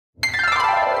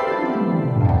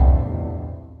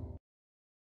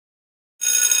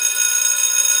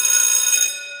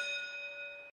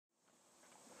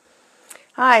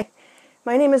Hi,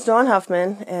 my name is Dawn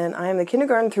Huffman, and I am the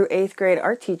kindergarten through 8th grade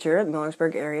art teacher at the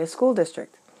Millersburg Area School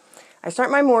District. I start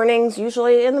my mornings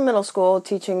usually in the middle school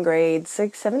teaching grades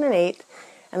 6, 7, and 8,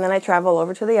 and then I travel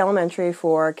over to the elementary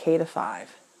for K to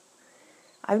 5.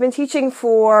 I've been teaching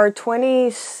for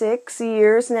 26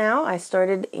 years now. I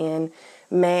started in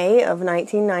May of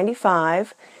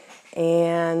 1995,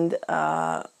 and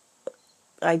I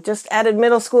just added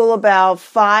middle school about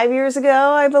 5 years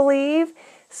ago, I believe.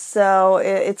 So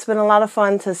it's been a lot of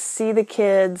fun to see the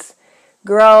kids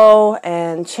grow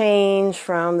and change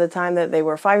from the time that they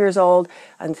were 5 years old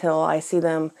until I see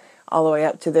them all the way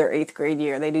up to their 8th grade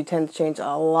year. They do tend to change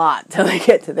a lot till they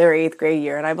get to their 8th grade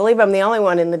year. And I believe I'm the only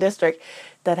one in the district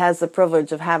that has the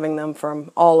privilege of having them from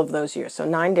all of those years. So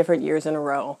 9 different years in a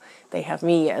row, they have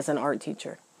me as an art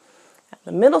teacher. At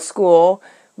the middle school,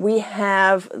 we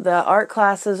have the art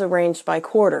classes arranged by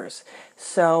quarters.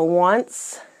 So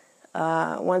once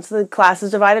the class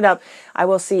is divided up, I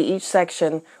will see each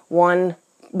section one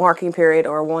marking period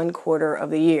or 1 quarter of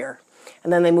the year.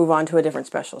 And then they move on to a different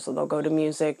special. So they'll go to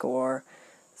music or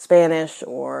Spanish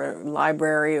or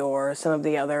library or some of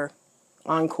the other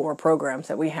encore programs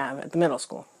that we have at the middle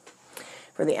school.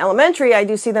 For the elementary, I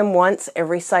do see them once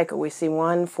every cycle. We see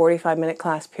one 45-minute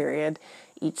class period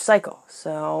each cycle.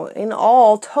 So in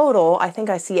all total, I think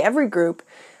I see every group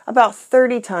about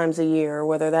 30 times a year,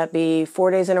 whether that be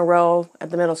 4 days in a row at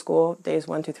the middle school, days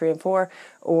 1, 2, 3, and 4,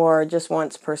 or just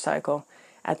once per cycle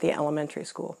at the elementary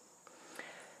school.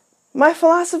 My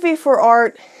philosophy for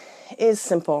art is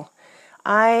simple.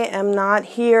 I am not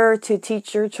here to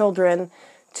teach your children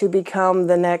to become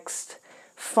the next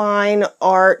fine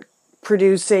art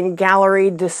producing, gallery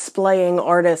displaying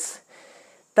artists.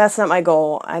 That's not my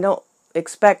goal. I don't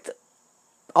expect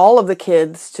all of the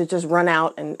kids to just run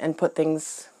out and put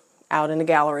things out in a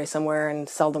gallery somewhere and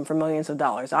sell them for millions of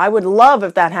dollars. I would love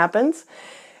if that happens.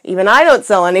 Even I don't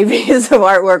sell any piece of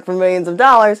artwork for millions of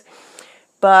dollars,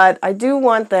 but I do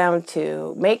want them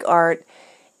to make art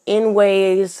in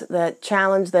ways that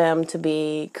challenge them to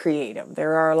be creative.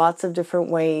 There are lots of different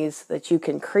ways that you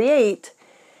can create.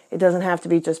 It doesn't have to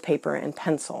be just paper and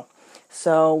pencil.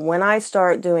 So when I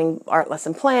start doing art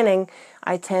lesson planning,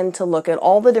 I tend to look at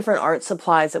all the different art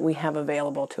supplies that we have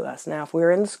available to us. Now, if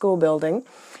we're in the school building,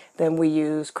 then we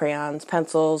use crayons,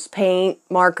 pencils, paint,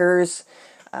 markers,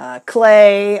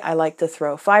 clay. I like to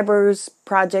throw fibers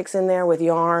projects in there with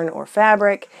yarn or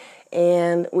fabric.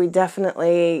 And we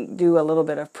definitely do a little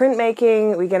bit of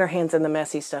printmaking. We get our hands in the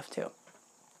messy stuff too.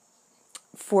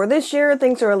 For this year,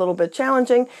 things are a little bit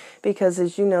challenging because,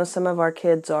 as you know, some of our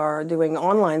kids are doing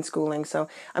online schooling. So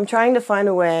I'm trying to find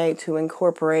a way to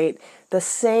incorporate the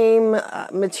same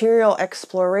material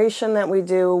exploration that we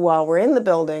do while we're in the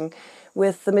building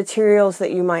with the materials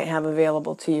that you might have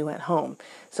available to you at home.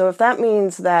 So if that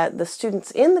means that the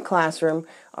students in the classroom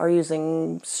are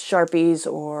using Sharpies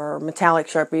or metallic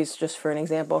Sharpies, just for an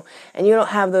example, and you don't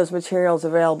have those materials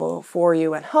available for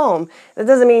you at home, that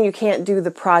doesn't mean you can't do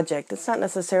the project. It's not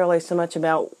necessarily so much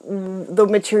about the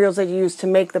materials that you use to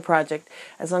make the project,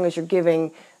 as long as you're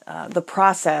giving the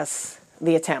process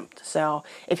the attempt. So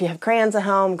if you have crayons at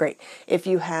home, great. If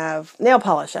you have nail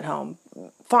polish at home,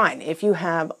 fine. If you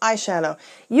have eyeshadow,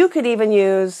 you could even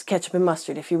use ketchup and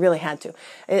mustard if you really had to.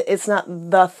 It's not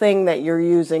the thing that you're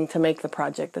using to make the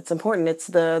project that's important. It's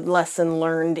the lesson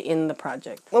learned in the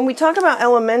project. When we talk about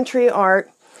elementary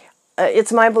art,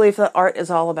 it's my belief that art is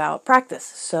all about practice.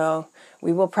 So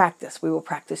we will practice. We will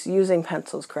practice using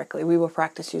pencils correctly. We will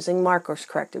practice using markers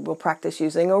correctly. We'll practice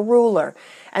using a ruler.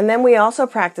 And then we also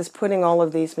practice putting all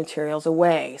of these materials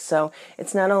away. So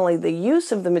it's not only the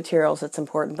use of the materials that's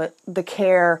important, but the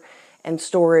care and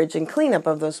storage and cleanup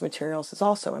of those materials is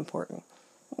also important.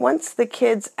 Once the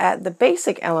kids at the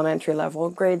basic elementary level,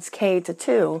 grades K to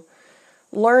 2,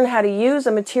 learn how to use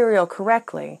a material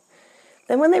correctly,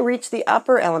 then when they reach the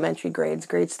upper elementary grades,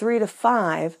 grades 3 to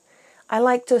 5, I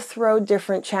like to throw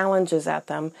different challenges at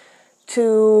them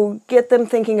to get them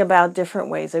thinking about different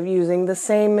ways of using the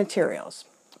same materials.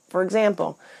 For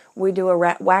example, we do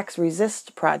a wax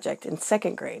resist project in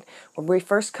 2nd grade, where we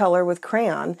first color with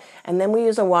crayon, and then we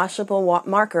use a washable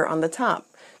marker on the top,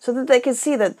 so that they can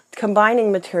see that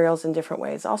combining materials in different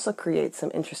ways also creates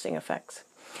some interesting effects.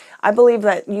 I believe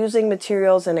that using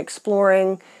materials and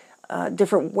exploring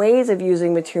different ways of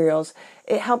using materials,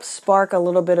 it helps spark a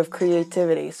little bit of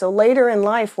creativity. So later in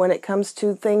life, when it comes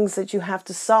to things that you have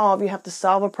to solve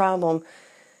a problem,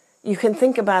 you can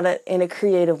think about it in a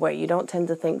creative way. You don't tend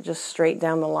to think just straight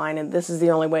down the line, and this is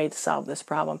the only way to solve this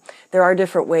problem. There are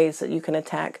different ways that you can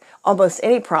attack almost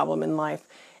any problem in life,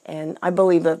 and I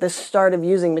believe that the start of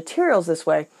using materials this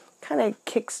way kind of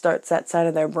kickstarts that side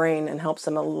of their brain and helps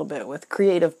them a little bit with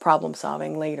creative problem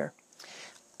solving later.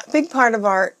 A big part of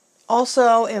art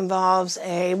also involves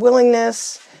a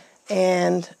willingness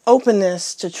and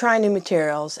openness to try new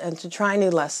materials and to try new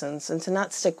lessons and to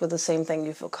not stick with the same thing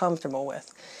you feel comfortable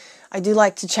with. I do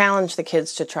like to challenge the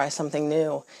kids to try something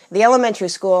new. The elementary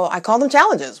school, I call them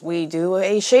challenges. We do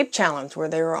a shape challenge where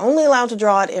they're only allowed to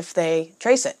draw it if they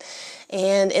trace it.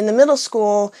 And in the middle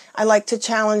school, I like to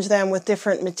challenge them with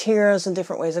different materials and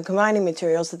different ways of combining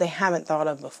materials that they haven't thought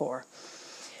of before.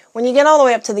 When you get all the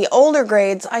way up to the older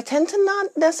grades, I tend to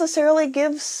not necessarily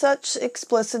give such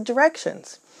explicit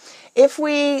directions. If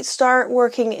we start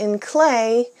working in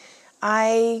clay,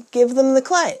 I give them the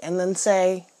clay and then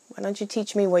say, why don't you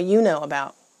teach me what you know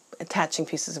about attaching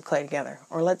pieces of clay together?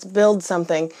 Or let's build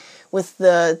something with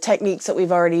the techniques that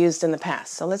we've already used in the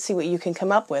past. So let's see what you can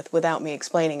come up with without me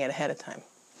explaining it ahead of time.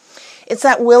 It's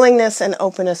that willingness and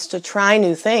openness to try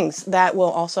new things that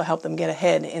will also help them get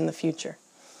ahead in the future.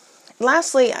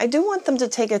 Lastly, I do want them to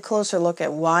take a closer look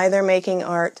at why they're making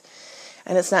art.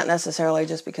 And it's not necessarily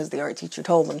just because the art teacher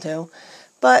told them to,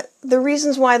 but the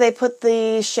reasons why they put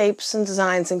the shapes and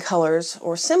designs and colors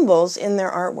or symbols in their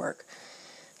artwork.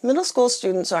 Middle school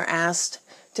students are asked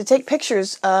to take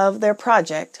pictures of their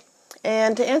project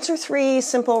and to answer 3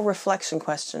 simple reflection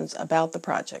questions about the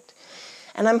project.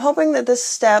 And I'm hoping that this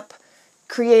step,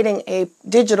 creating a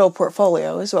digital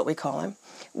portfolio is what we call it,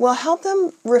 will help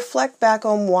them reflect back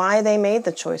on why they made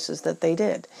the choices that they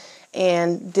did.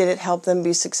 And did it help them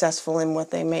be successful in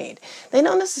what they made? They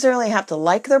don't necessarily have to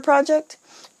like their project,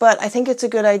 but I think it's a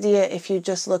good idea if you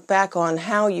just look back on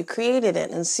how you created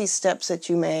it and see steps that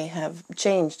you may have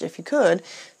changed, if you could,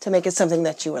 to make it something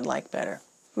that you would like better.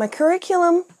 My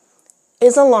curriculum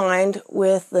is aligned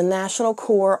with the National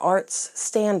Core Arts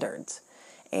Standards.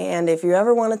 And if you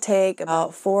ever want to take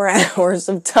about 4 hours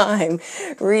of time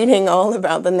reading all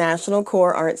about the National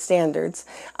Core Art Standards,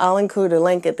 I'll include a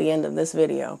link at the end of this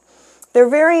video. They're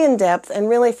very in-depth, and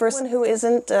really for someone who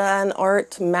isn't an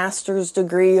art master's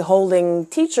degree holding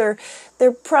teacher,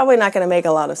 they're probably not going to make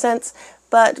a lot of sense,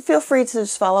 but feel free to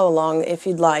just follow along if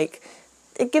you'd like.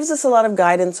 It gives us a lot of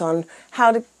guidance on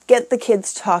how to get the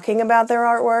kids talking about their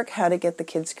artwork, how to get the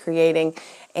kids creating,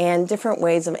 and different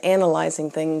ways of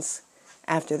analyzing things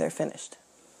after they're finished.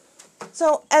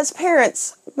 So as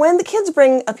parents, when the kids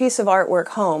bring a piece of artwork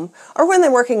home, or when they're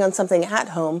working on something at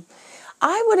home,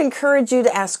 I would encourage you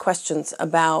to ask questions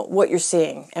about what you're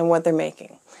seeing and what they're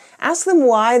making. Ask them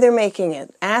why they're making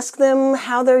it. Ask them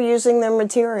how they're using their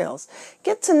materials.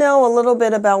 Get to know a little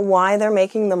bit about why they're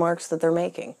making the marks that they're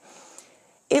making.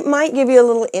 It might give you a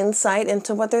little insight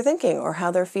into what they're thinking or how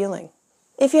they're feeling.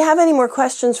 If you have any more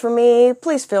questions for me,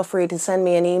 please feel free to send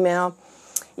me an email.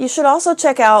 You should also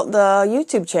check out the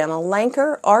YouTube channel,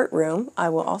 Lanker Art Room. I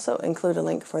will also include a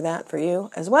link for that for you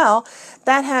as well.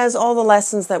 That has all the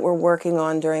lessons that we're working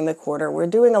on during the quarter. I'm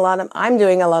doing a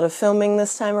lot of filming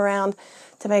this time around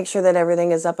to make sure that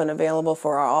everything is up and available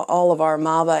for all of our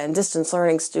MAVA and distance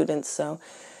learning students. So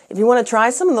if you want to try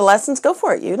some of the lessons, go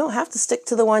for it. You don't have to stick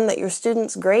to the one that your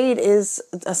student's grade is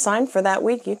assigned for that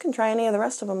week. You can try any of the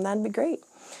rest of them. That'd be great.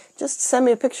 Just send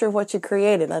me a picture of what you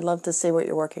created. I'd love to see what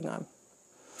you're working on.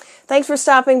 Thanks for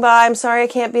stopping by. I'm sorry I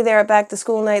can't be there at back to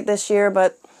school night this year,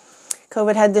 but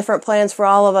COVID had different plans for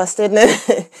all of us, didn't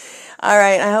it? All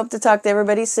right, I hope to talk to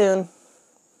everybody soon.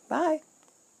 Bye.